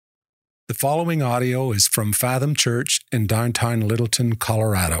The following audio is from Fathom Church in downtown Littleton,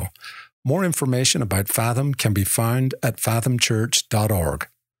 Colorado. More information about Fathom can be found at fathomchurch.org.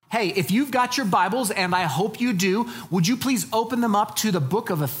 Hey, if you've got your Bibles, and I hope you do, would you please open them up to the book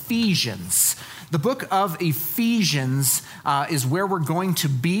of Ephesians? The book of Ephesians is where we're going to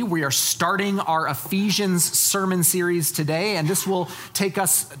be. We are starting our Ephesians sermon series today, and this will take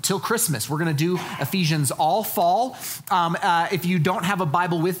us till Christmas. We're going to do Ephesians all fall. If you don't have a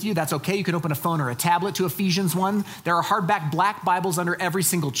Bible with you, that's okay. You can open a phone or a tablet to Ephesians 1. There are hardback black Bibles under every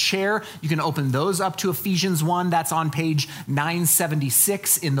single chair. You can open those up to Ephesians 1. That's on page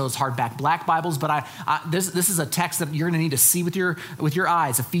 976 in those hardback black Bibles. But this is a text that you're going to need to see with your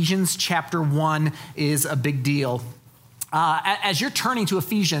eyes. Ephesians chapter 1 is a big deal. As you're turning to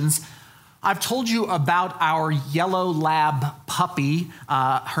Ephesians, I've told you about our yellow lab puppy.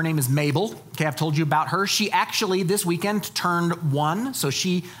 Her name is Mabel. Okay, I've told you about her. She actually this weekend turned 1. So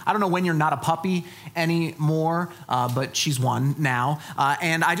I don't know when you're not a puppy anymore, but she's 1 now.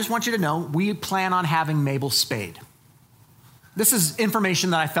 And I just want you to know, we plan on having Mabel spayed. This is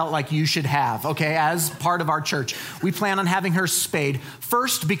information that I felt like you should have, okay, as part of our church. We plan on having her spayed.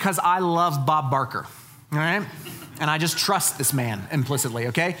 First, because I love Bob Barker, all right? And I just trust this man implicitly,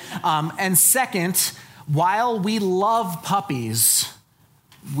 okay? And second, while we love puppies,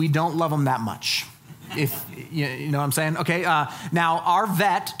 we don't love them that much. If you know what I'm saying? Okay, now our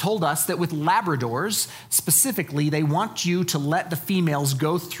vet told us that with Labradors, specifically, they want you to let the females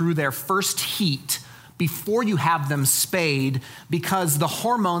go through their first heat before you have them spayed, because the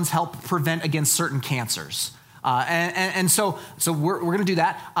hormones help prevent against certain cancers. So we're going to do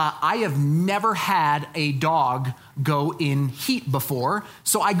that. I have never had a dog go in heat before,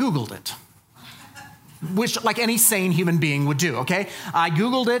 so I Googled it, which like any sane human being would do, okay? I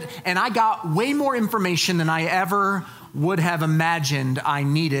Googled it, and I got way more information than I ever would have imagined I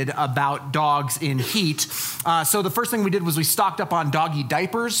needed about dogs in heat. So the first thing we did was we stocked up on doggy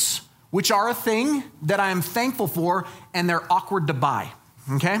diapers, which are a thing that I am thankful for, and they're awkward to buy,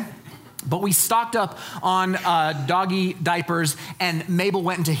 okay? But we stocked up on doggy diapers, and Mabel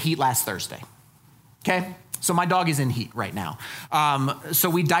went into heat last Thursday, okay? So my dog is in heat right now. So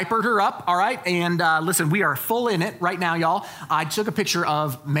we diapered her up, all right? And listen, we are full in it right now, y'all. I took a picture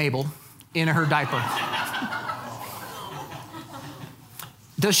of Mabel in her diaper.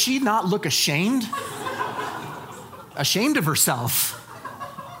 Does she not look ashamed? Ashamed of herself.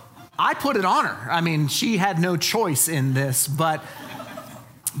 I put it on her. I mean, she had no choice in this, but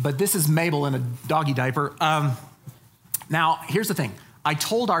this is Mabel in a doggy diaper. Now, here's the thing. I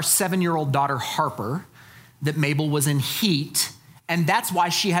told our 7-year-old daughter, Harper, that Mabel was in heat, and that's why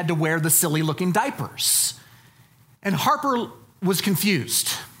she had to wear the silly-looking diapers. And Harper was confused.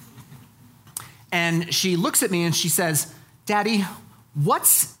 And she looks at me and she says, "Daddy,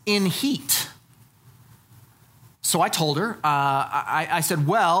 what's in heat?" So I told her, I said,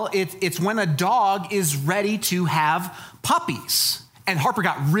 well, it's when a dog is ready to have puppies. And Harper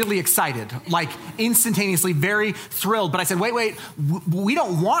got really excited, like instantaneously, very thrilled. But I said, wait, we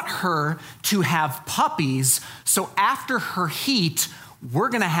don't want her to have puppies. So after her heat, we're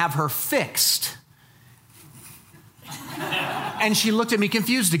going to have her fixed. And she looked at me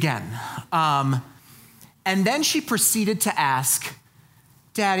confused again. And then she proceeded to ask,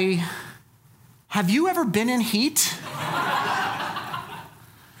 "Daddy, have you ever been in heat?"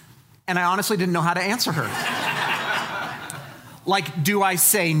 And I honestly didn't know how to answer her. Like, do I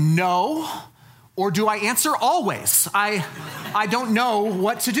say no, or do I answer always? I don't know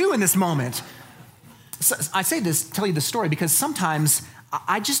what to do in this moment. So I tell you this story because sometimes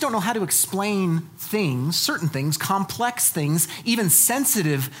I just don't know how to explain things, certain things, complex things, even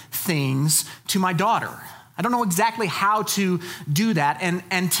sensitive things to my daughter. I don't know exactly how to do that.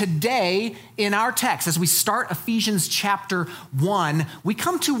 And today in our text, as we start Ephesians chapter 1, we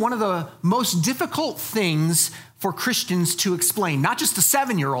come to one of the most difficult things for Christians to explain, not just to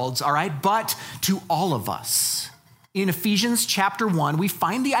 7-year-olds, all right, but to all of us. In Ephesians chapter 1, we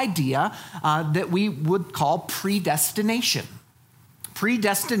find the idea that we would call predestination.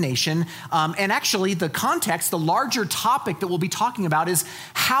 Predestination, and actually the context, the larger topic that we'll be talking about is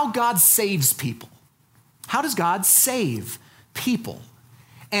how God saves people. How does God save people?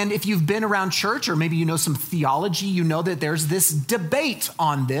 And if you've been around church, or maybe you know some theology, you know that there's this debate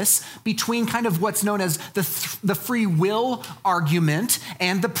on this between kind of what's known as the free will argument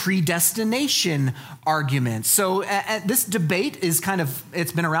and the predestination argument. So this debate is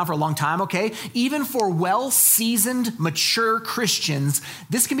it's been around for a long time, okay? Even for well-seasoned, mature Christians,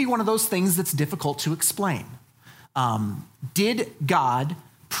 this can be one of those things that's difficult to explain. Did God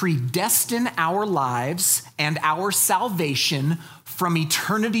predestine our lives and our salvation from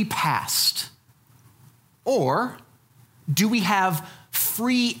eternity past? Or do we have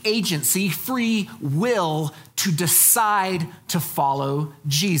free agency, free will to decide to follow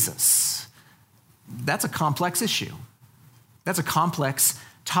Jesus? That's a complex issue. That's a complex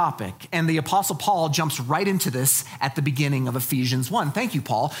topic. And the Apostle Paul jumps right into this at the beginning of Ephesians 1. Thank you,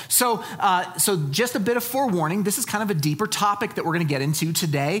 Paul. So just a bit of forewarning. This is kind of a deeper topic that we're going to get into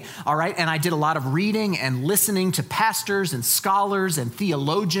today. All right. And I did a lot of reading and listening to pastors and scholars and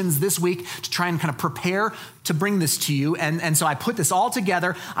theologians this week to try and kind of prepare to bring this to you. And so I put this all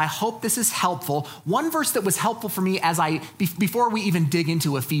together. I hope this is helpful. One verse that was helpful for me before we even dig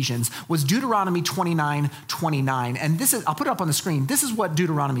into Ephesians was Deuteronomy 29:29. And this is, I'll put it up on the screen. This is what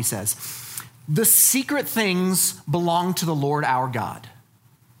Deuteronomy says. The secret things belong to the Lord our God,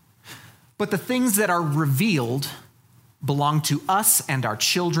 but the things that are revealed belong to us and our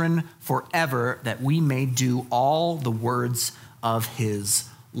children forever, that we may do all the words of his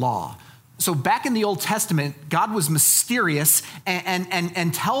law. So back in the Old Testament, God was mysterious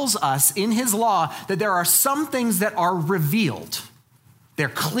and tells us in his law that there are some things that are revealed. They're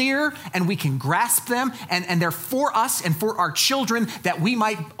clear and we can grasp them, and they're for us and for our children that we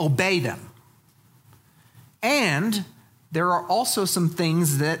might obey them. And there are also some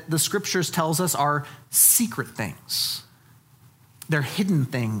things that the scriptures tells us are secret things. They're hidden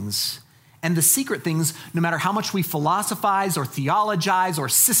things. And the secret things, no matter how much we philosophize or theologize or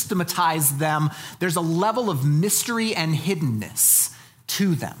systematize them, there's a level of mystery and hiddenness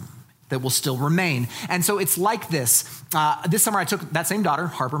to them that will still remain. And so it's like this. This summer I took that same daughter,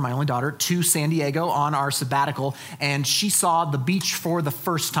 Harper, my only daughter, to San Diego on our sabbatical, and she saw the beach for the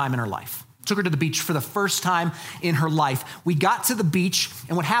first time in her life. Took her to the beach for the first time in her life. We got to the beach,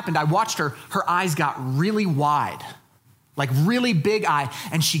 and what happened, I watched her eyes got really wide. Like really big eye,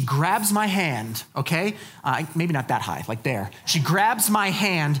 and she grabs my hand, okay? Maybe not that high, like there. She grabs my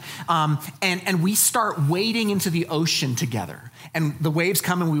hand, and we start wading into the ocean together. And the waves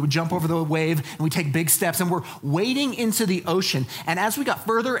come, and we would jump over the wave, and we take big steps, and we're wading into the ocean. And as we got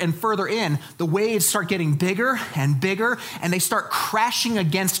further and further in, the waves start getting bigger and bigger, and they start crashing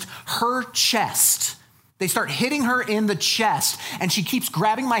against her chest. They start hitting her in the chest, and she keeps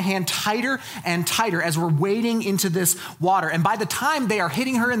grabbing my hand tighter and tighter as we're wading into this water. And by the time they are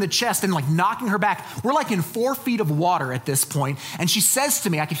hitting her in the chest and like knocking her back, we're like in 4 feet of water at this point. And she says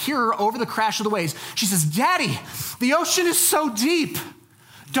to me, I could hear her over the crash of the waves. She says, "Daddy, the ocean is so deep.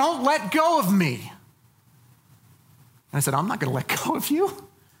 Don't let go of me." And I said, "I'm not going to let go of you."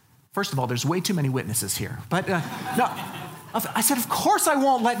 First of all, there's way too many witnesses here. But no. I said, "Of course I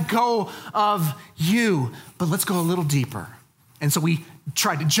won't let go of you, but let's go a little deeper." And so we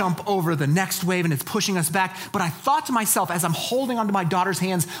tried to jump over the next wave, and it's pushing us back. But I thought to myself, as I'm holding onto my daughter's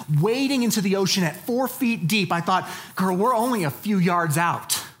hands, wading into the ocean at 4 feet deep, I thought, girl, we're only a few yards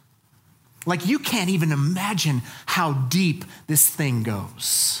out. Like, you can't even imagine how deep this thing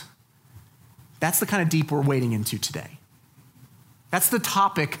goes. That's the kind of deep we're wading into today. That's the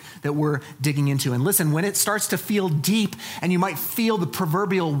topic that we're digging into. And listen, when it starts to feel deep and you might feel the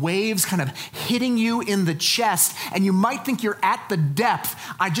proverbial waves kind of hitting you in the chest and you might think you're at the depth,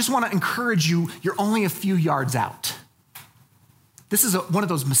 I just want to encourage you, you're only a few yards out. This is one of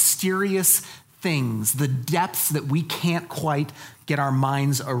those mysterious things, the depths that we can't quite get our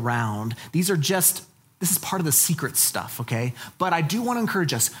minds around. This is part of the secret stuff, okay? But I do want to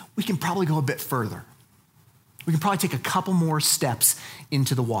encourage us, we can probably go a bit further. We can probably take a couple more steps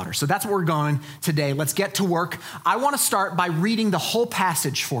into the water. So that's where we're going today. Let's get to work. I want to start by reading the whole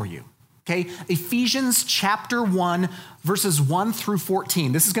passage for you. Okay, Ephesians chapter 1, verses 1 through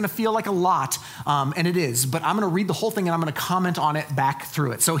 14. This is going to feel like a lot, and it is, but I'm going to read the whole thing and I'm going to comment on it back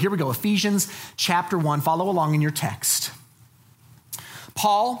through it. So here we go, Ephesians chapter 1. Follow along in your text.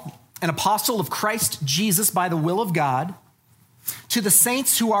 Paul, an apostle of Christ Jesus by the will of God, to the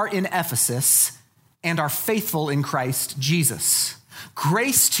saints who are in Ephesus and are faithful in Christ Jesus.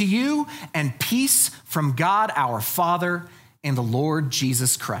 Grace to you and peace from God our Father and the Lord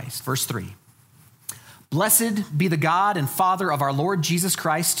Jesus Christ. Verse 3. Blessed be the God and Father of our Lord Jesus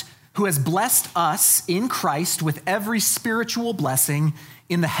Christ, who has blessed us in Christ with every spiritual blessing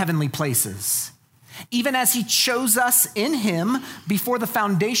in the heavenly places, even as he chose us in him before the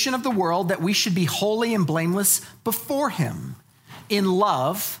foundation of the world, that we should be holy and blameless before him. In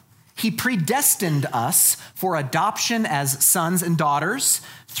love, he predestined us for adoption as sons and daughters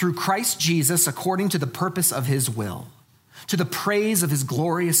through Christ Jesus, according to the purpose of his will, to the praise of his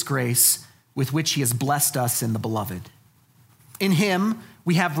glorious grace with which he has blessed us in the beloved. In him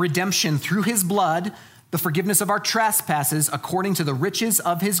we have redemption through his blood, the forgiveness of our trespasses according to the riches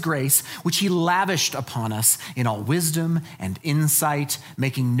of his grace, which he lavished upon us in all wisdom and insight,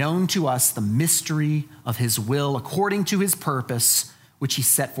 making known to us the mystery of his will according to his purpose, which he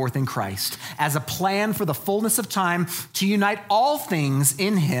set forth in Christ, as a plan for the fullness of time to unite all things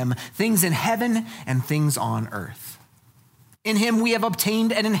in him, things in heaven and things on earth. In him we have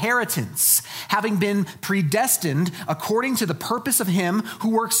obtained an inheritance, having been predestined according to the purpose of him who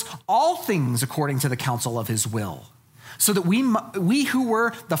works all things according to the counsel of his will, so that we who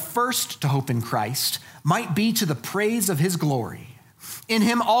were the first to hope in Christ might be to the praise of his glory. In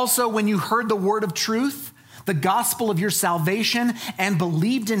him also, when you heard the word of truth, the gospel of your salvation, and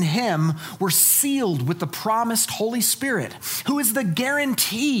believed in him, were sealed with the promised Holy Spirit, who is the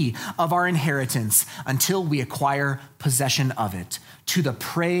guarantee of our inheritance until we acquire possession of it, to the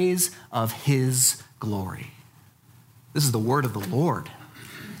praise of his glory. This is the word of the Lord.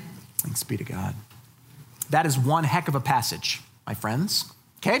 Thanks be to God. That is one heck of a passage, my friends.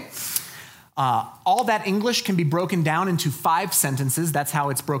 Okay? All that English can be broken down into 5 sentences. That's how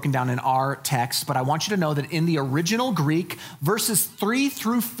it's broken down in our text. But I want you to know that in the original Greek, verses 3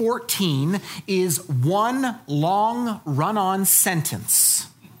 through 14 is one long run-on sentence.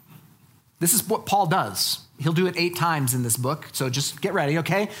 This is what Paul does. He'll do it 8 times in this book, so just get ready,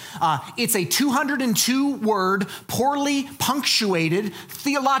 okay? It's a 202-word, poorly punctuated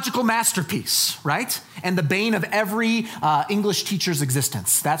theological masterpiece, right? And the bane of every English teacher's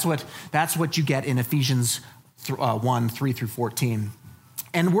existence. That's what you get in Ephesians 1, 3 through 14.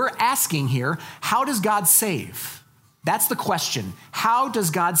 And we're asking here, how does God save? That's the question. How does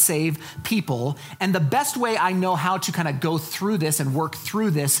God save people? And the best way I know how to kind of go through this and work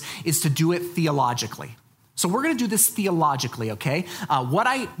through this is to do it theologically. So we're going to do this theologically, okay? What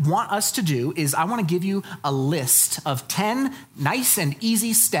I want us to do is I want to give you a list of 10 nice and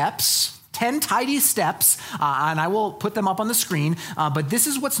easy steps, 10 tidy steps, and I will put them up on the screen. But this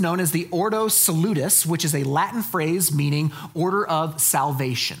is what's known as the Ordo Salutis, which is a Latin phrase meaning order of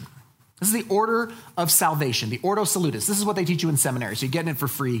salvation. This is the order of salvation, the Ordo Salutis. This is what they teach you in seminary, so you're getting it for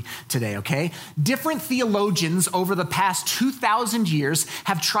free today, okay? Different theologians over the past 2,000 years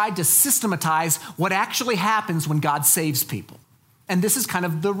have tried to systematize what actually happens when God saves people. And this is kind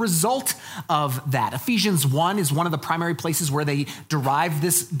of the result of that. Ephesians 1 is one of the primary places where they derive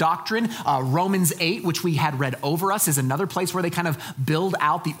this doctrine. Romans 8, which we had read over us, is another place where they kind of build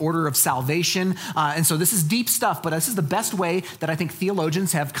out the order of salvation. And so this is deep stuff, but this is the best way that I think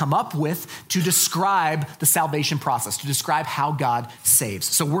theologians have come up with to describe the salvation process, to describe how God saves.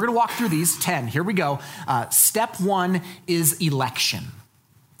 So we're going to walk through these 10. Here we go. Step 1 is election.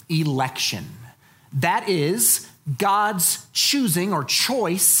 Election. That is God's choosing or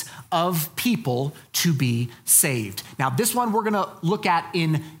choice of people to be saved. Now, this one we're going to look at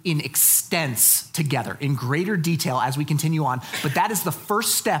in extense together, in greater detail as we continue on, but that is the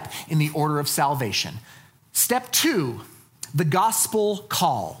first step in the order of salvation. Step 2, the gospel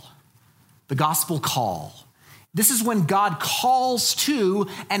call. The gospel call. This is when God calls to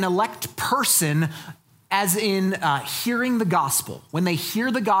an elect person, as in hearing the gospel. When they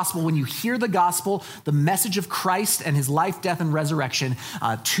hear the gospel, when you hear the gospel, the message of Christ and his life, death, and resurrection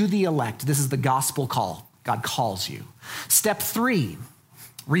to the elect, this is the gospel call. God calls you. Step 3,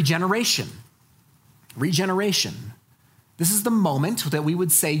 regeneration. Regeneration. This is the moment that we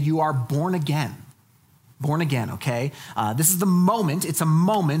would say you are born again. Born again, okay? This is the moment, it's a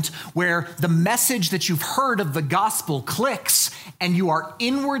moment where the message that you've heard of the gospel clicks and you are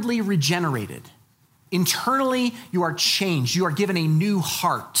inwardly regenerated. Internally, you are changed. You are given a new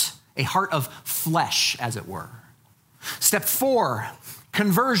heart, a heart of flesh, as it were. Step 4,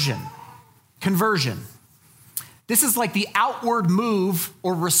 conversion. Conversion. This is like the outward move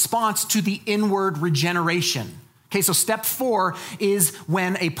or response to the inward regeneration. Okay, so step 4 is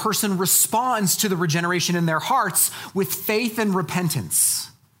when a person responds to the regeneration in their hearts with faith and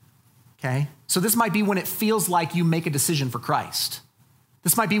repentance. Okay, so this might be when it feels like you make a decision for Christ.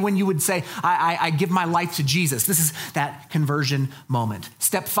 This might be when you would say, I give my life to Jesus. This is that conversion moment.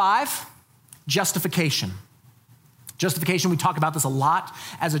 Step 5, justification. Justification, we talk about this a lot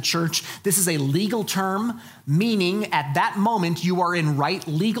as a church. This is a legal term, meaning at that moment you are in right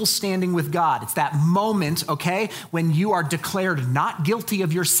legal standing with God. It's that moment, okay, when you are declared not guilty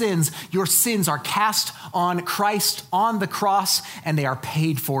of your sins are cast on Christ on the cross, and they are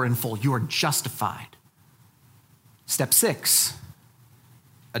paid for in full. You are justified. Step 6,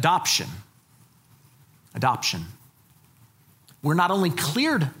 adoption. Adoption. We're not only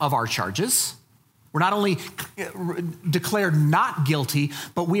cleared of our charges, We're not only declared not guilty,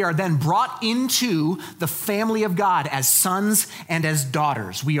 but we are then brought into the family of God as sons and as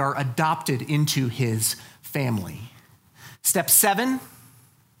daughters. We are adopted into his family. Step 7,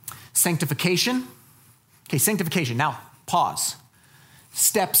 sanctification. Okay, sanctification. Now, pause.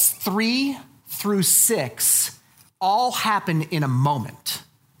 Steps 3 through 6 all happen in a moment.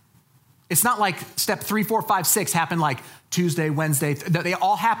 It's not like step 3, 4, 5, 6 happen like Tuesday, Wednesday. They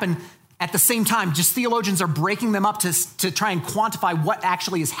all happen at the same time. Just theologians are breaking them up to try and quantify what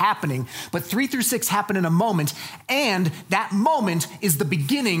actually is happening. But 3 through 6 happen in a moment, and that moment is the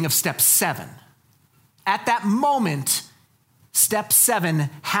beginning of step 7. At that moment, step 7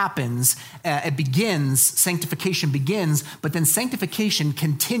 happens, it begins, sanctification begins, but then sanctification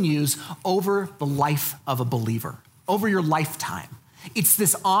continues over the life of a believer, over your lifetime. It's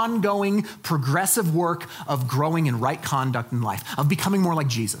this ongoing, progressive work of growing in right conduct in life, of becoming more like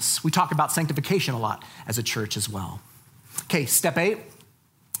Jesus. We talk about sanctification a lot as a church as well. Okay, step 8.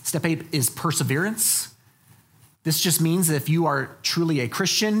 Step 8 is perseverance. This just means that if you are truly a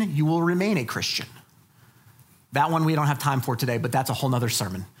Christian, you will remain a Christian. That one we don't have time for today, but that's a whole nother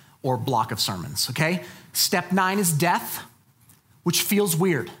sermon or block of sermons, okay? Step 9 is death, which feels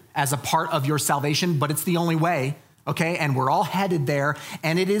weird as a part of your salvation, but it's the only way, okay? And we're all headed there,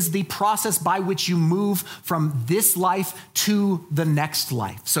 and it is the process by which you move from this life to the next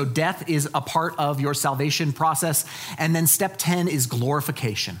life. So death is a part of your salvation process. And then step 10 is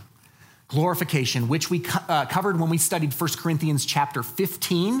glorification. Glorification, which we covered when we studied 1 Corinthians chapter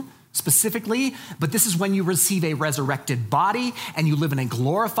 15, specifically, but this is when you receive a resurrected body and you live in a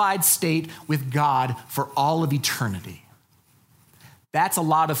glorified state with God for all of eternity. That's a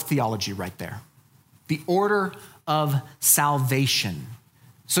lot of theology right there. The order of salvation.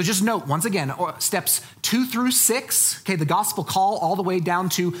 So just note, once again, steps 2 through 6, okay, the gospel call all the way down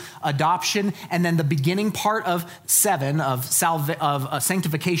to adoption, and then the beginning part of 7 of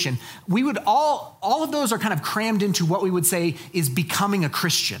sanctification. We would all of those are kind of crammed into what we would say is becoming a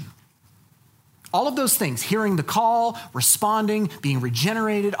Christian. All of those things, hearing the call, responding, being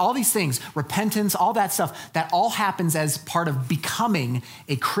regenerated, all these things, repentance, all that stuff, that all happens as part of becoming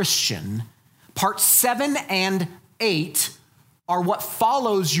a Christian. Part 7 and 8 are what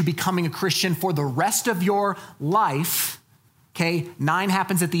follows you becoming a Christian for the rest of your life. Okay, 9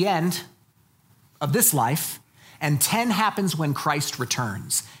 happens at the end of this life, and 10 happens when Christ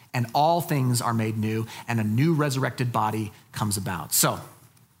returns, and all things are made new, and a new resurrected body comes about. So,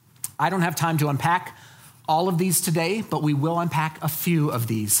 I don't have time to unpack all of these today, but we will unpack a few of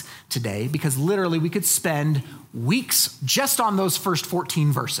these today because literally we could spend weeks just on those first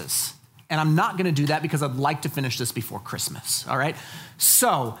 14 verses. And I'm not going to do that because I'd like to finish this before Christmas, all right?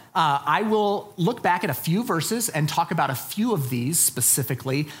 So I will look back at a few verses and talk about a few of these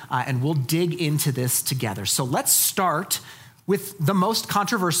specifically, and we'll dig into this together. So let's start with the most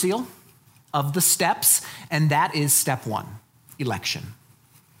controversial of the steps, and that is step 1, election.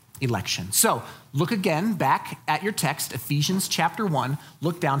 Election. So look again back at your text, Ephesians chapter 1,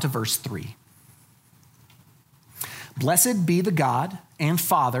 look down to verse 3. Blessed be the God and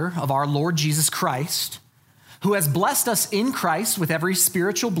Father of our Lord Jesus Christ, who has blessed us in Christ with every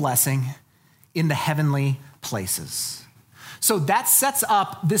spiritual blessing in the heavenly places. So that sets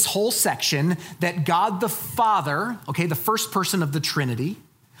up this whole section that God the Father, okay, the first person of the Trinity,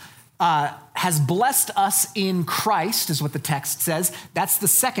 has blessed us in Christ, is what the text says. That's the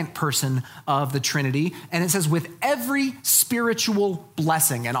second person of the Trinity. And it says, with every spiritual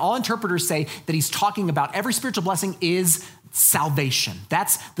blessing. And all interpreters say that he's talking about every spiritual blessing is salvation.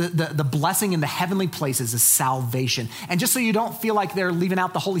 That's the blessing in the heavenly places is salvation. And just so you don't feel like they're leaving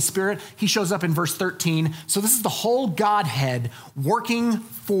out the Holy Spirit, he shows up in verse 13. So this is the whole Godhead working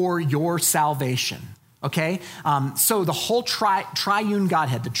for your salvation. Okay, so the whole triune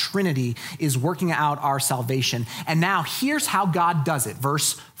Godhead, the Trinity, is working out our salvation. And now here's how God does it.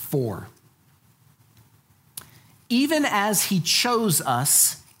 Verse 4. Even as he chose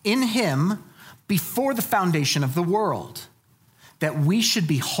us in him before the foundation of the world, that we should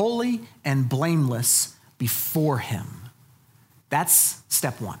be holy and blameless before him. That's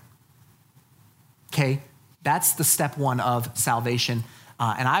step 1. Okay, that's the step 1 of salvation.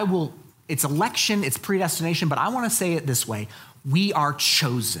 It's election, it's predestination, but I want to say it this way. We are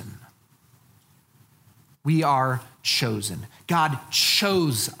chosen. We are chosen. God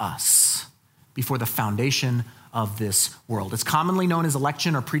chose us before the foundation of this world. It's commonly known as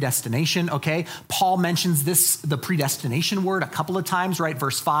election or predestination, okay? Paul mentions the predestination word a couple of times, right?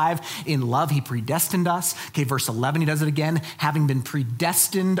 Verse 5, in love, he predestined us. Okay, verse 11, he does it again, having been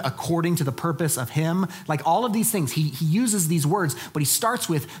predestined according to the purpose of him. Like all of these things, he uses these words, but he starts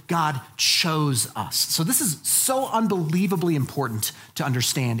with God chose us. So this is so unbelievably important to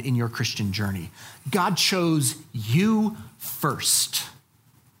understand in your Christian journey. God chose you first.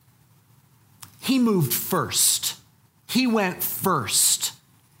 He moved first. He went first.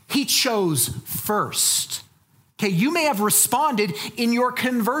 He chose first. Okay, you may have responded in your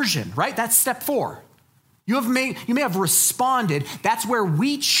conversion, right? That's step 4. You may have responded. That's where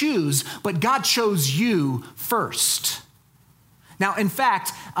we choose, but God chose you first. Now, in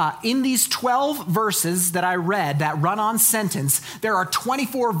fact, in these 12 verses that I read, that run-on sentence, there are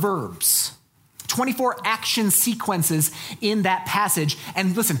 24 verbs. 24 action sequences in that passage.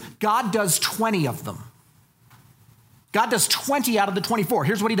 And listen, God does 20 of them. God does 20 out of the 24.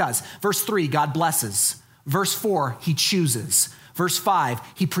 Here's what he does. Verse 3, God blesses. Verse 4, he chooses. Verse 5,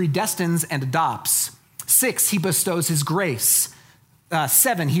 he predestines and adopts. 6, he bestows his grace.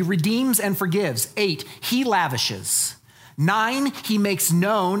 7, he redeems and forgives. 8, he lavishes. 9, he makes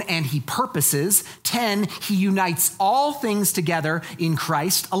known and he purposes. 10, he unites all things together in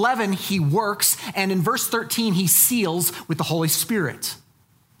Christ. 11, he works. And in verse 13, he seals with the Holy Spirit.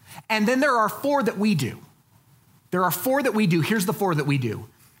 And then there are 4 that we do. There are 4 that we do. Here's the 4 that we do.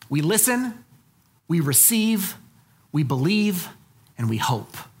 We listen, we receive, we believe, and we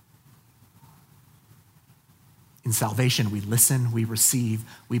hope. In salvation, we listen, we receive,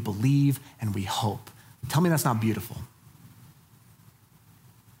 we believe, and we hope. Tell me that's not beautiful.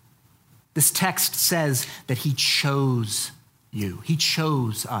 This text says that he chose you. He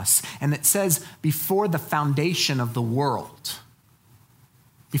chose us. And it says before the foundation of the world.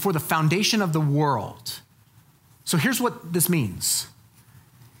 Before the foundation of the world. So here's what this means.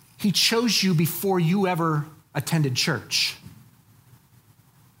 He chose you before you ever attended church.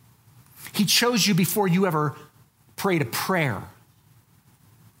 He chose you before you ever prayed a prayer.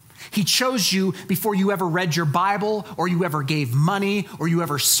 He chose you before you ever read your Bible, or you ever gave money, or you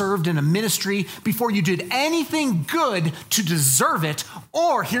ever served in a ministry, before you did anything good to deserve it,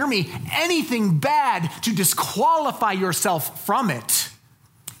 or, hear me, anything bad to disqualify yourself from it.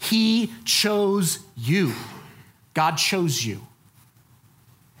 He chose you. God chose you.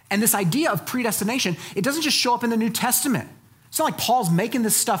 And this idea of predestination, it doesn't just show up in the New Testament. It's not like Paul's making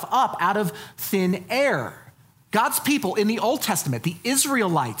this stuff up out of thin air. God's people in the Old Testament, the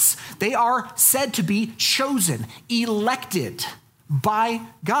Israelites, they are said to be chosen, elected by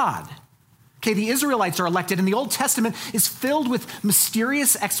God. Okay, the Israelites are elected, and the Old Testament is filled with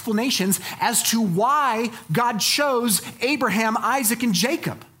mysterious explanations as to why God chose Abraham, Isaac, and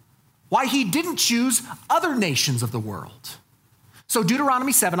Jacob, why he didn't choose other nations of the world. So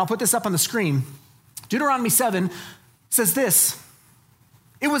Deuteronomy 7, I'll put this up on the screen. Deuteronomy 7 says this,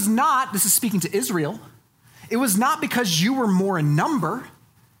 this is speaking to Israel, it was not because you were more in number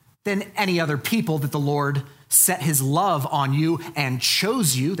than any other people that the Lord set his love on you and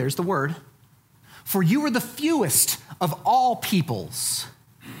chose you. There's the word. For you were the fewest of all peoples,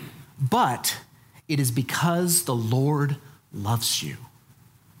 but it is because the Lord loves you.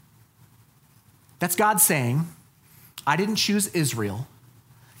 That's God saying, I didn't choose Israel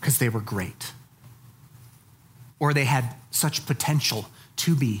because they were great, or they had such potential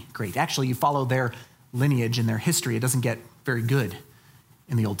to be great. Actually, you follow their lineage and their history, it doesn't get very good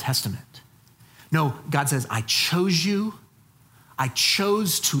in the Old Testament. No, God says, I chose you. I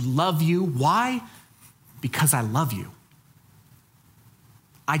chose to love you. Why? Because I love you.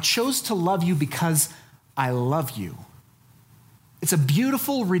 I chose to love you because I love you. It's a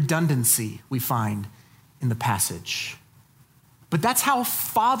beautiful redundancy we find in the passage. But that's how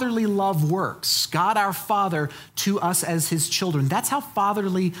fatherly love works. God, our Father, to us as his children. That's how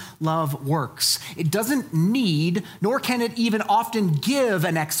fatherly love works. It doesn't need, nor can it even often give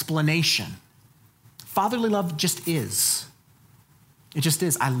an explanation. Fatherly love just is. It just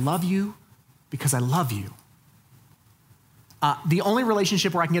is. I love you because I love you. The only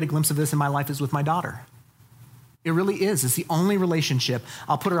relationship where I can get a glimpse of this in my life is with my daughter. It really is. It's the only relationship.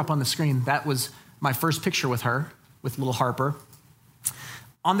 I'll put her up on the screen. That was my first picture with her, with little Harper.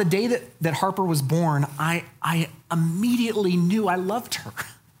 On the day that Harper was born, I immediately knew I loved her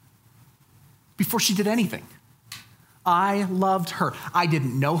before she did anything. I loved her. I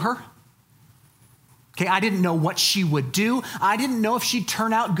didn't know her. Okay, I didn't know what she would do. I didn't know if she'd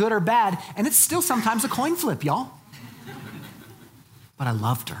turn out good or bad. And it's still sometimes a coin flip, y'all. But I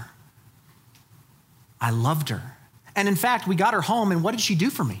loved her. I loved her. And in fact, we got her home, and what did she do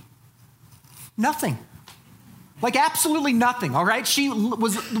for me? Nothing. Like absolutely nothing, all right? She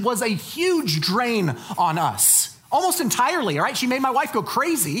was a huge drain on us, almost entirely, all right? She made my wife go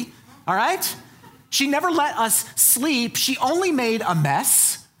crazy, all right? She never let us sleep. She only made a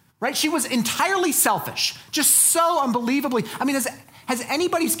mess, right? She was entirely selfish, just so unbelievably. I mean, has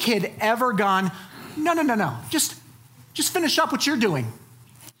anybody's kid ever gone, no, just finish up what you're doing.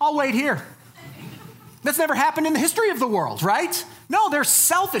 I'll wait here. That's never happened in the history of the world, right? No, they're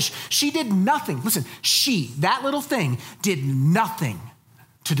selfish. She did nothing. Listen, that little thing, did nothing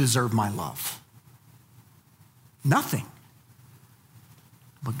to deserve my love. Nothing.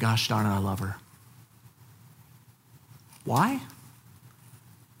 But gosh darn it, I love her. Why?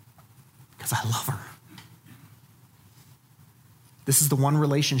 Because I love her. This is the one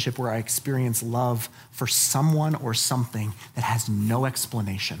relationship where I experience love for someone or something that has no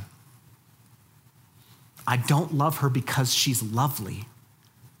explanation. I don't love her because she's lovely,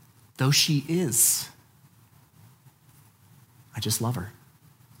 though she is. I just love her.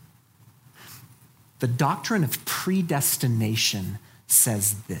 The doctrine of predestination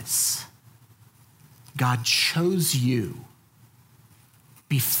says this: God chose you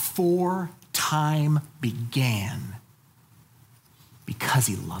before time began because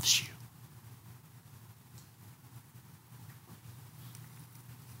he loves you.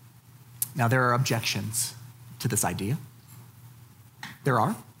 Now, there are objections to this idea. There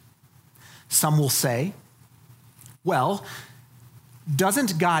are. Some will say, well,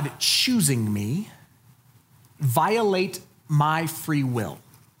 doesn't God choosing me violate my free will?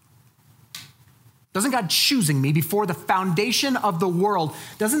 Doesn't God choosing me before the foundation of the world,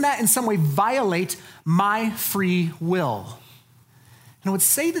 doesn't that in some way violate my free will? And I would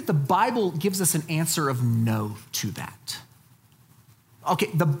say that the Bible gives us an answer of no to that. Okay,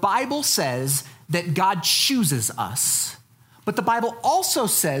 the Bible says that God chooses us, but the Bible also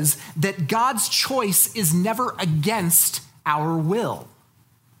says that God's choice is never against our will.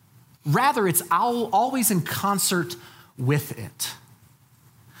 Rather, it's always in concert with it.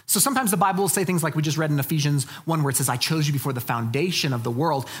 So sometimes the Bible will say things like we just read in Ephesians 1 where it says, I chose you before the foundation of the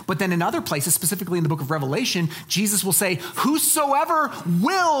world. But then in other places, specifically in the book of Revelation, Jesus will say, whosoever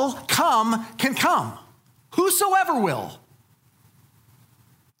will come can come. Whosoever will.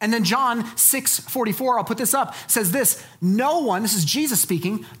 And then John 6:44, I'll put this up, says this: no one, this is Jesus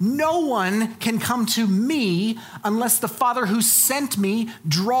speaking, no one can come to me unless the Father who sent me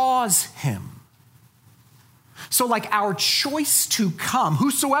draws him. So like our choice to come,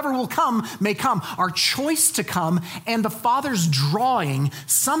 whosoever will come may come, our choice to come and the Father's drawing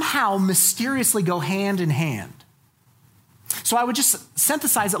somehow mysteriously go hand in hand. So I would just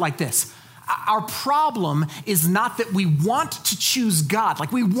synthesize it like this. Our problem is not that we want to choose God,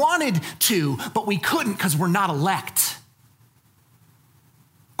 like we wanted to, but we couldn't because we're not elect.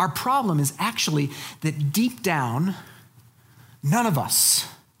 Our problem is actually that deep down, none of us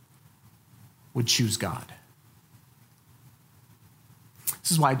would choose God.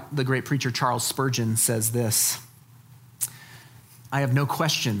 This is why the great preacher Charles Spurgeon says this: I have no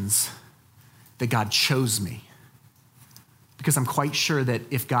questions that God chose me, because I'm quite sure that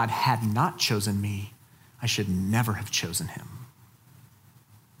if God had not chosen me, I should never have chosen him.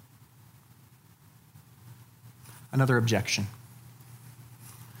 Another objection.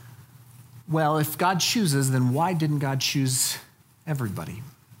 Well, if God chooses, then why didn't God choose everybody?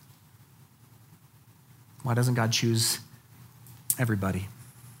 Why doesn't God choose everybody?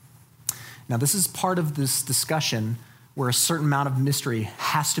 Now, this is part of this discussion where a certain amount of mystery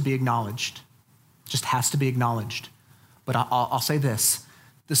has to be acknowledged, just has to be acknowledged. But I'll say this: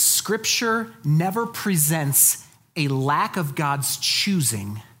 the scripture never presents a lack of God's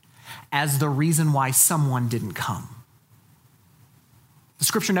choosing as the reason why someone didn't come. The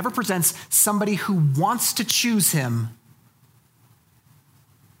scripture never presents somebody who wants to choose him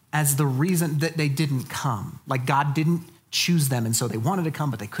as the reason that they didn't come. Like God didn't choose them and so they wanted to come,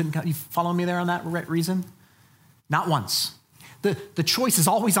 but they couldn't come. You follow me there on that reason? Not once. The choice is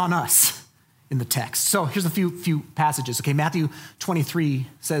always on us in the text. So here's a few passages. Okay, Matthew 23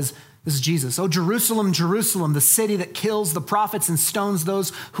 says, this is Jesus. Oh, Jerusalem, Jerusalem, the city that kills the prophets and stones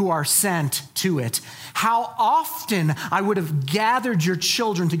those who are sent to it. How often I would have gathered your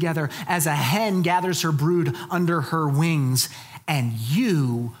children together as a hen gathers her brood under her wings, and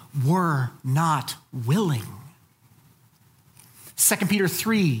you were not willing. 2 Peter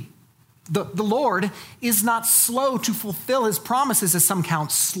 3, the Lord is not slow to fulfill his promises, as some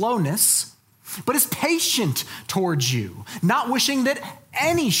count slowness, but is patient towards you, not wishing that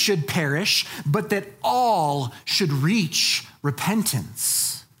any should perish, but that all should reach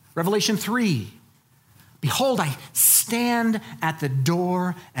repentance. Revelation 3, behold, I stand at the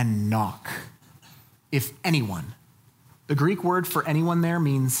door and knock. if anyone. The Greek word for anyone there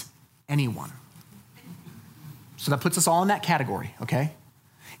means anyone. So that puts us all in that category, okay?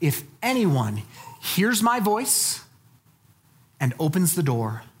 If anyone hears my voice and opens the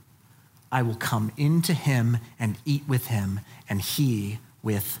door, I will come into him and eat with him and he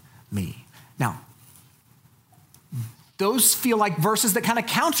with me. Now, those feel like verses that kind of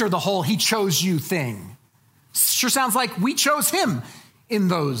counter the whole he chose you thing. Sure sounds like we chose him in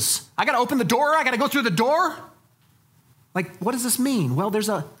those. I got to open the door. I got to go through the door. Like, what does this mean? Well, there's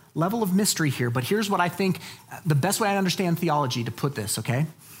a level of mystery here, but here's what I think the best way I understand theology to put this, okay?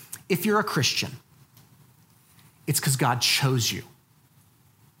 If you're a Christian, it's because God chose you.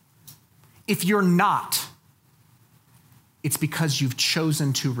 If you're not, it's because you've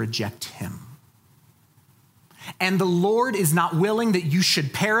chosen to reject him. And the Lord is not willing that you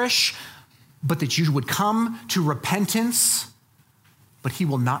should perish, but that you would come to repentance, but he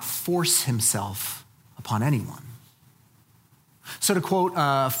will not force himself upon anyone. So to quote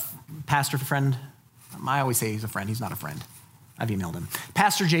a pastor friend, I always say he's a friend, he's not a friend. I've emailed him.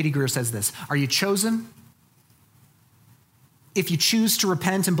 Pastor J.D. Greer says this, are you chosen? If you choose to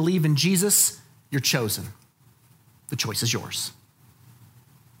repent and believe in Jesus, you're chosen. The choice is yours.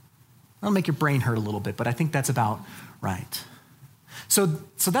 That'll make your brain hurt a little bit, but I think that's about right. So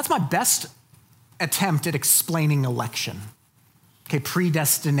that's my best attempt at explaining election. Okay,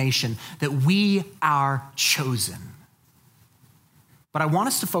 predestination, that we are chosen. But I want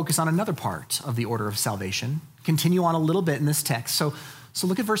us to focus on another part of the order of salvation, continue on a little bit in this text. So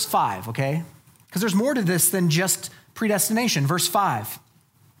look at verse 5, okay? Because there's more to this than just predestination. Verse 5.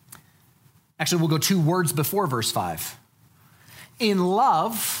 Actually, we'll go 2 words before verse 5. In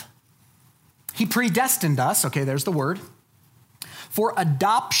love, he predestined us, okay, there's the word, for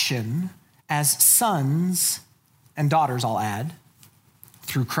adoption as sons and daughters, I'll add,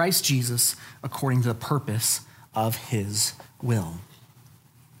 through Christ Jesus, according to the purpose of his will.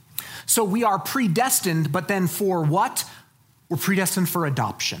 So we are predestined, but then for what? We're predestined for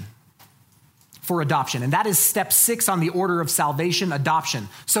adoption. For adoption. And that is step 6 on the order of salvation, adoption.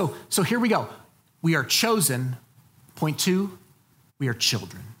 So here we go. We are chosen. Point 2, we are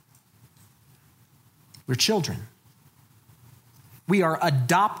children. We're children. We are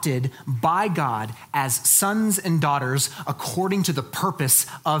adopted by God as sons and daughters according to the purpose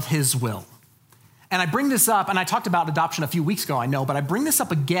of his will. And I bring this up, and I talked about adoption a few weeks ago, I know, but I bring this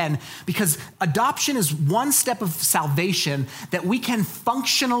up again because adoption is one step of salvation that we can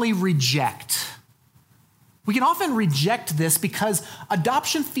functionally reject. We can often reject this because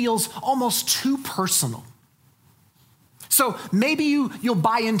adoption feels almost too personal. So maybe you'll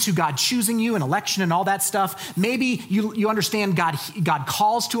buy into God choosing you and election and all that stuff. Maybe you understand God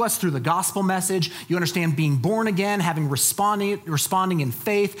calls to us through the gospel message. You understand being born again, responding in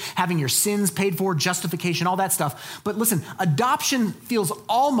faith, having your sins paid for, justification, all that stuff. But listen, adoption feels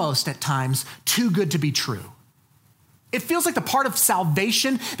almost at times too good to be true. It feels like the part of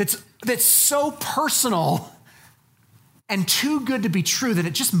salvation that's so personal and too good to be true that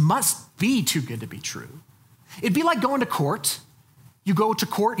it just must be too good to be true. It'd be like going to court. You go to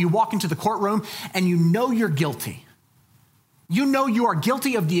court, you walk into the courtroom, and you know you're guilty. You know you are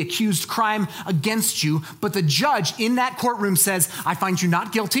guilty of the accused crime against you, but the judge in that courtroom says, I find you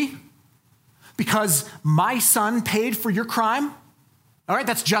not guilty because my son paid for your crime. All right,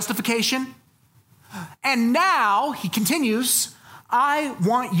 that's justification. And now, he continues, I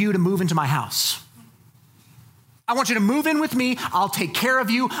want you to move into my house. I want you to move in with me. I'll take care of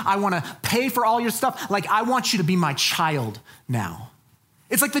you. I want to pay for all your stuff. Like, I want you to be my child now.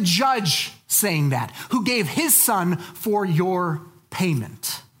 It's like the judge saying that, who gave his son for your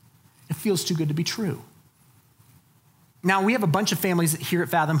payment. It feels too good to be true. Now, we have a bunch of families here at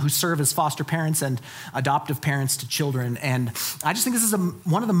Fathom who serve as foster parents and adoptive parents to children. And I just think this is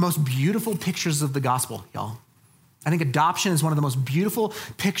one of the most beautiful pictures of the gospel, y'all. I think adoption is one of the most beautiful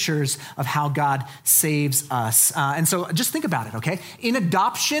pictures of how God saves us. And so just think about it, okay? In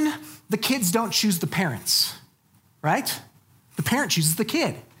adoption, the kids don't choose the parents, right? The parent chooses the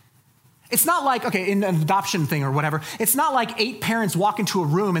kid. It's not like, okay, in an adoption thing or whatever, it's not like 8 parents walk into a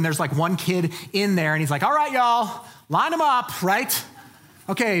room and there's like one kid in there and he's like, all right, y'all, line them up, right?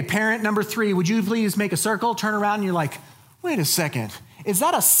 Okay, parent number 3, would you please make a circle, turn around, and you're like, wait a second, is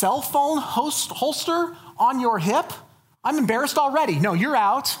that a cell phone holster on your hip? I'm embarrassed already. No, you're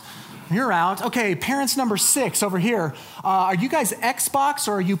out. You're out. Okay, parents number 6 over here. Are you guys Xbox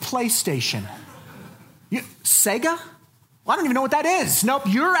or are you PlayStation? Sega? Well, I don't even know what that is. Nope,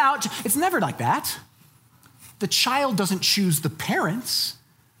 you're out. It's never like that. The child doesn't choose the parents.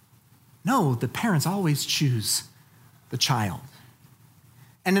 No, the parents always choose the child.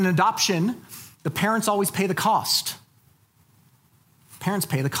 And in adoption, the parents always pay the cost. Parents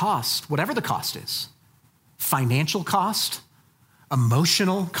pay the cost, whatever the cost is. Financial cost,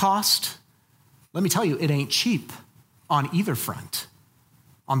 emotional cost. Let me tell you, it ain't cheap on either front,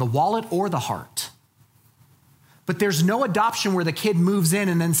 on the wallet or the heart. But there's no adoption where the kid moves in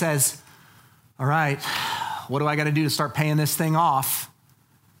and then says, all right, what do I got to do to start paying this thing off?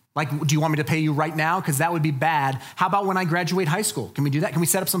 Like, do you want me to pay you right now? Because that would be bad. How about when I graduate high school? Can we do that? Can we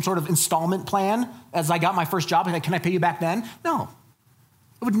set up some sort of installment plan as I got my first job? Can I pay you back then? No.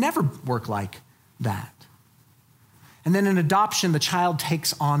 It would never work like that. And then in adoption, the child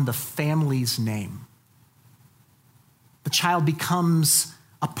takes on the family's name. The child becomes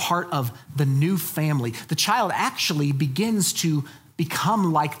a part of the new family. The child actually begins to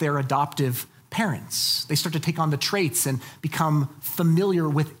become like their adoptive parents. They start to take on the traits and become familiar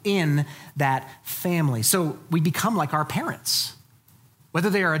within that family. So we become like our parents. Whether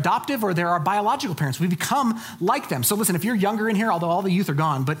they are adoptive or they're our biological parents, we become like them. So listen, if you're younger in here, although all the youth are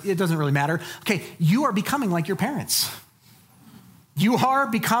gone, but it doesn't really matter. Okay, you are becoming like your parents. You are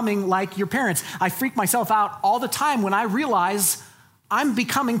becoming like your parents. I freak myself out all the time when I realize I'm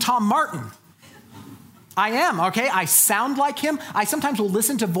becoming Tom Martin. I am, okay? I sound like him. I sometimes will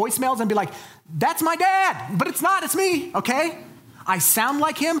listen to voicemails and be like, that's my dad, but it's not, it's me, okay? I sound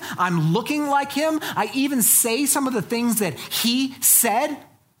like him. I'm looking like him. I even say some of the things that he said.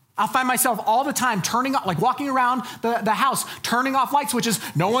 I'll find myself all the time turning off, like walking around the house, turning off light switches.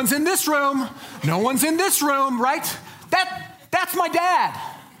 No one's in this room. No one's in this room, right? That's my dad.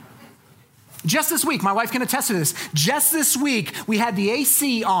 Just this week, my wife can attest to this. Just this week, we had the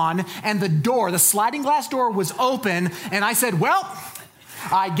AC on and the sliding glass door was open. And I said, well,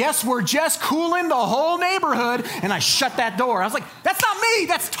 I guess we're just cooling the whole neighborhood. And I shut that door. I was like, that's not me,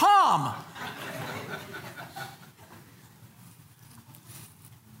 that's Tom.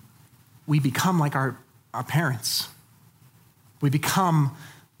 We become like our parents. We become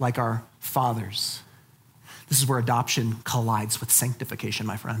like our fathers. This is where adoption collides with sanctification,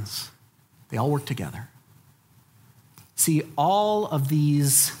 my friends. They all work together. See, all of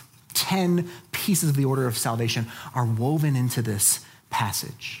these 10 pieces of the order of salvation are woven into this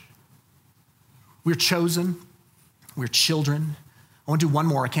passage. We're chosen. We're children. I want to do one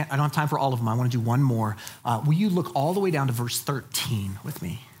more. I don't have time for all of them. I want to do one more. Will you look all the way down to verse 13 with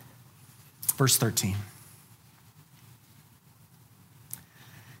me? Verse 13.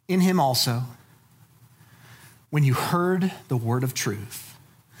 In him also, when you heard the word of truth,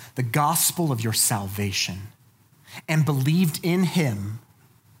 the gospel of your salvation, and believed in him,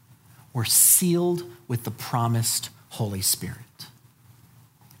 were sealed with the promised Holy Spirit.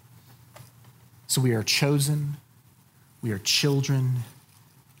 So we are chosen, we are children,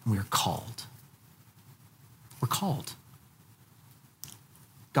 and we are called. We're called.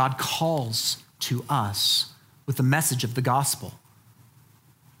 God calls to us with the message of the gospel.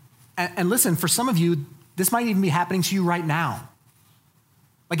 And listen, for some of you, this might even be happening to you right now.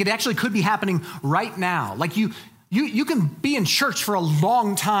 Like it actually could be happening right now. Like you can be in church for a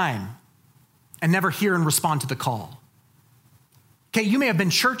long time and never hear and respond to the call. Okay, you may have been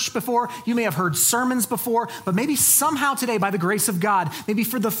churched before, you may have heard sermons before, but maybe somehow today, by the grace of God, maybe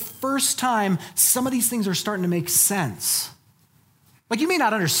for the first time, some of these things are starting to make sense. Like you may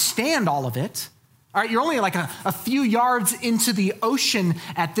not understand all of it. All right, you're only like a few yards into the ocean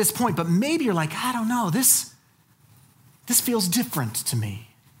at this point, but maybe you're like, I don't know, this feels different to me.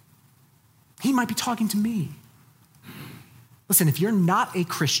 He might be talking to me. Listen, if you're not a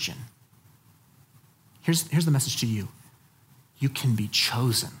Christian, here's the message to you. You can be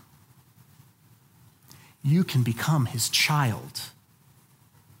chosen. You can become his child.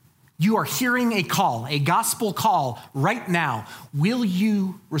 You are hearing a call, a gospel call right now. Will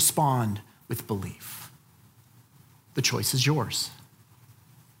you respond with belief? The choice is yours.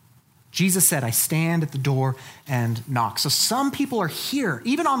 Jesus said, I stand at the door and knock. So some people are here,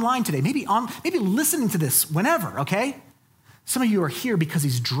 even online today, maybe listening to this whenever, okay? Some of you are here because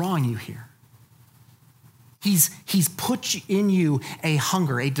he's drawing you here. He's put in you a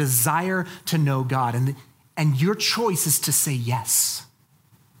hunger, a desire to know God, and your choice is to say yes.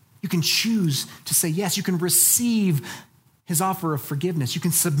 You can choose to say yes. You can receive his offer of forgiveness. You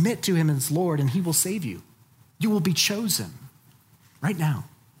can submit to him as Lord, and he will save you. You will be chosen right now.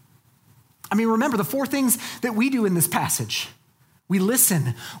 I mean, remember the 4 things that we do in this passage. We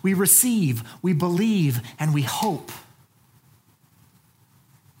listen, we receive, we believe, and we hope.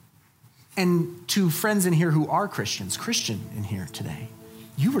 And to friends in here who are Christian in here today,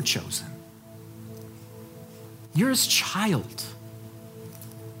 you were chosen. You're his child.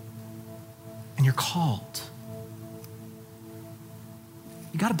 And you're called.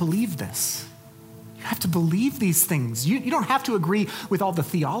 You got to believe this. You have to believe these things. You don't have to agree with all the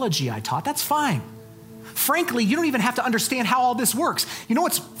theology I taught. That's fine. Frankly, you don't even have to understand how all this works. You know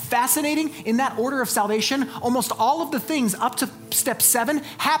what's fascinating? In that order of salvation, almost all of the things up to step 7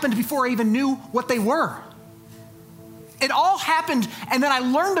 happened before I even knew what they were. It all happened, and then I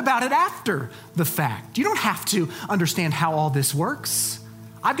learned about it after the fact. You don't have to understand how all this works.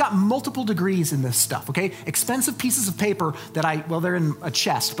 I've got multiple degrees in this stuff, okay? Expensive pieces of paper that they're in a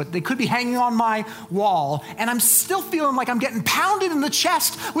chest, but they could be hanging on my wall, and I'm still feeling like I'm getting pounded in the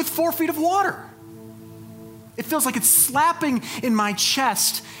chest with 4 feet of water. It feels like it's slapping in my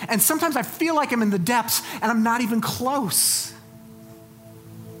chest, and sometimes I feel like I'm in the depths, and I'm not even close.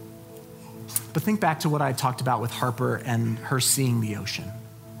 But think back to what I talked about with Harper and her seeing the ocean.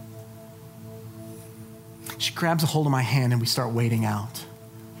 She grabs a hold of my hand, and we start wading out.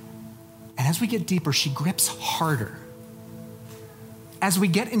 And as we get deeper, she grips harder. As we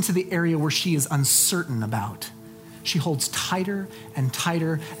get into the area where she is uncertain about, she holds tighter and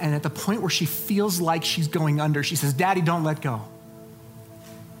tighter. And at the point where she feels like she's going under, she says, "Daddy, don't let go."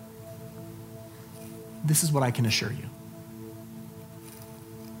 This is what I can assure you.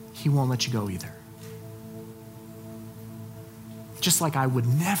 He won't let you go either. Just like I would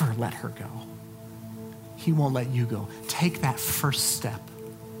never let her go, he won't let you go. Take that first step.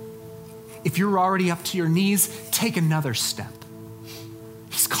 If you're already up to your knees, take another step.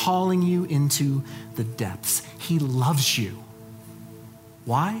 He's calling you into the depths. He loves you.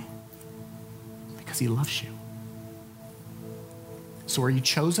 Why? Because he loves you. So are you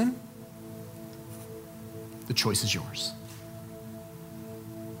chosen? The choice is yours.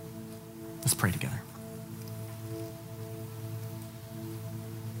 Let's pray together.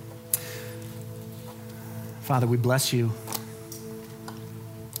 Father, we bless you.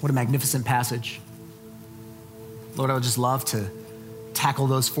 What a magnificent passage. Lord, I would just love to tackle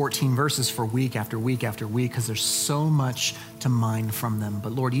those 14 verses for week after week after week because there's so much to mine from them.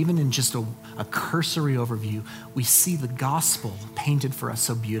 But Lord, even in just a cursory overview, we see the gospel painted for us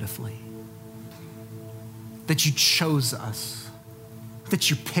so beautifully. That you chose us, that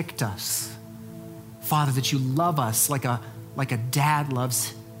you picked us. Father, that you love us like a dad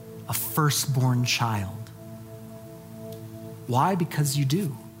loves a firstborn child. Why? Because you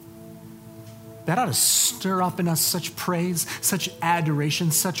do. That ought to stir up in us such praise, such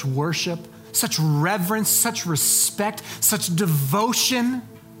adoration, such worship, such reverence, such respect, such devotion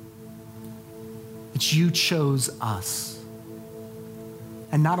that you chose us.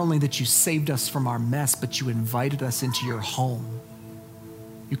 And not only that you saved us from our mess, but you invited us into your home.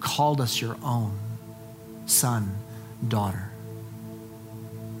 You called us your own son, daughter.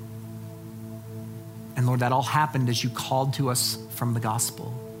 And Lord, that all happened as you called to us from the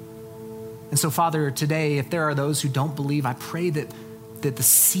gospel. And so, Father, today, if there are those who don't believe, I pray that the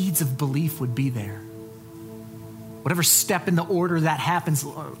seeds of belief would be there. Whatever step in the order that happens,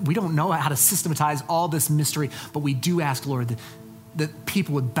 we don't know how to systematize all this mystery, but we do ask, Lord, that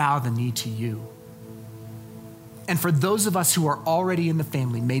people would bow the knee to you. And for those of us who are already in the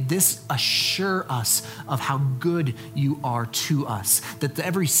family, may this assure us of how good you are to us, that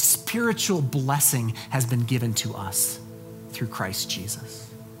every spiritual blessing has been given to us through Christ Jesus.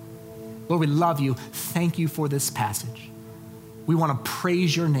 Lord, we love you. Thank you for this passage. We want to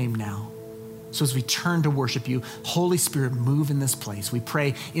praise your name now. So as we turn to worship you, Holy Spirit, move in this place. We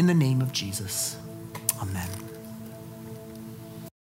pray in the name of Jesus. Amen.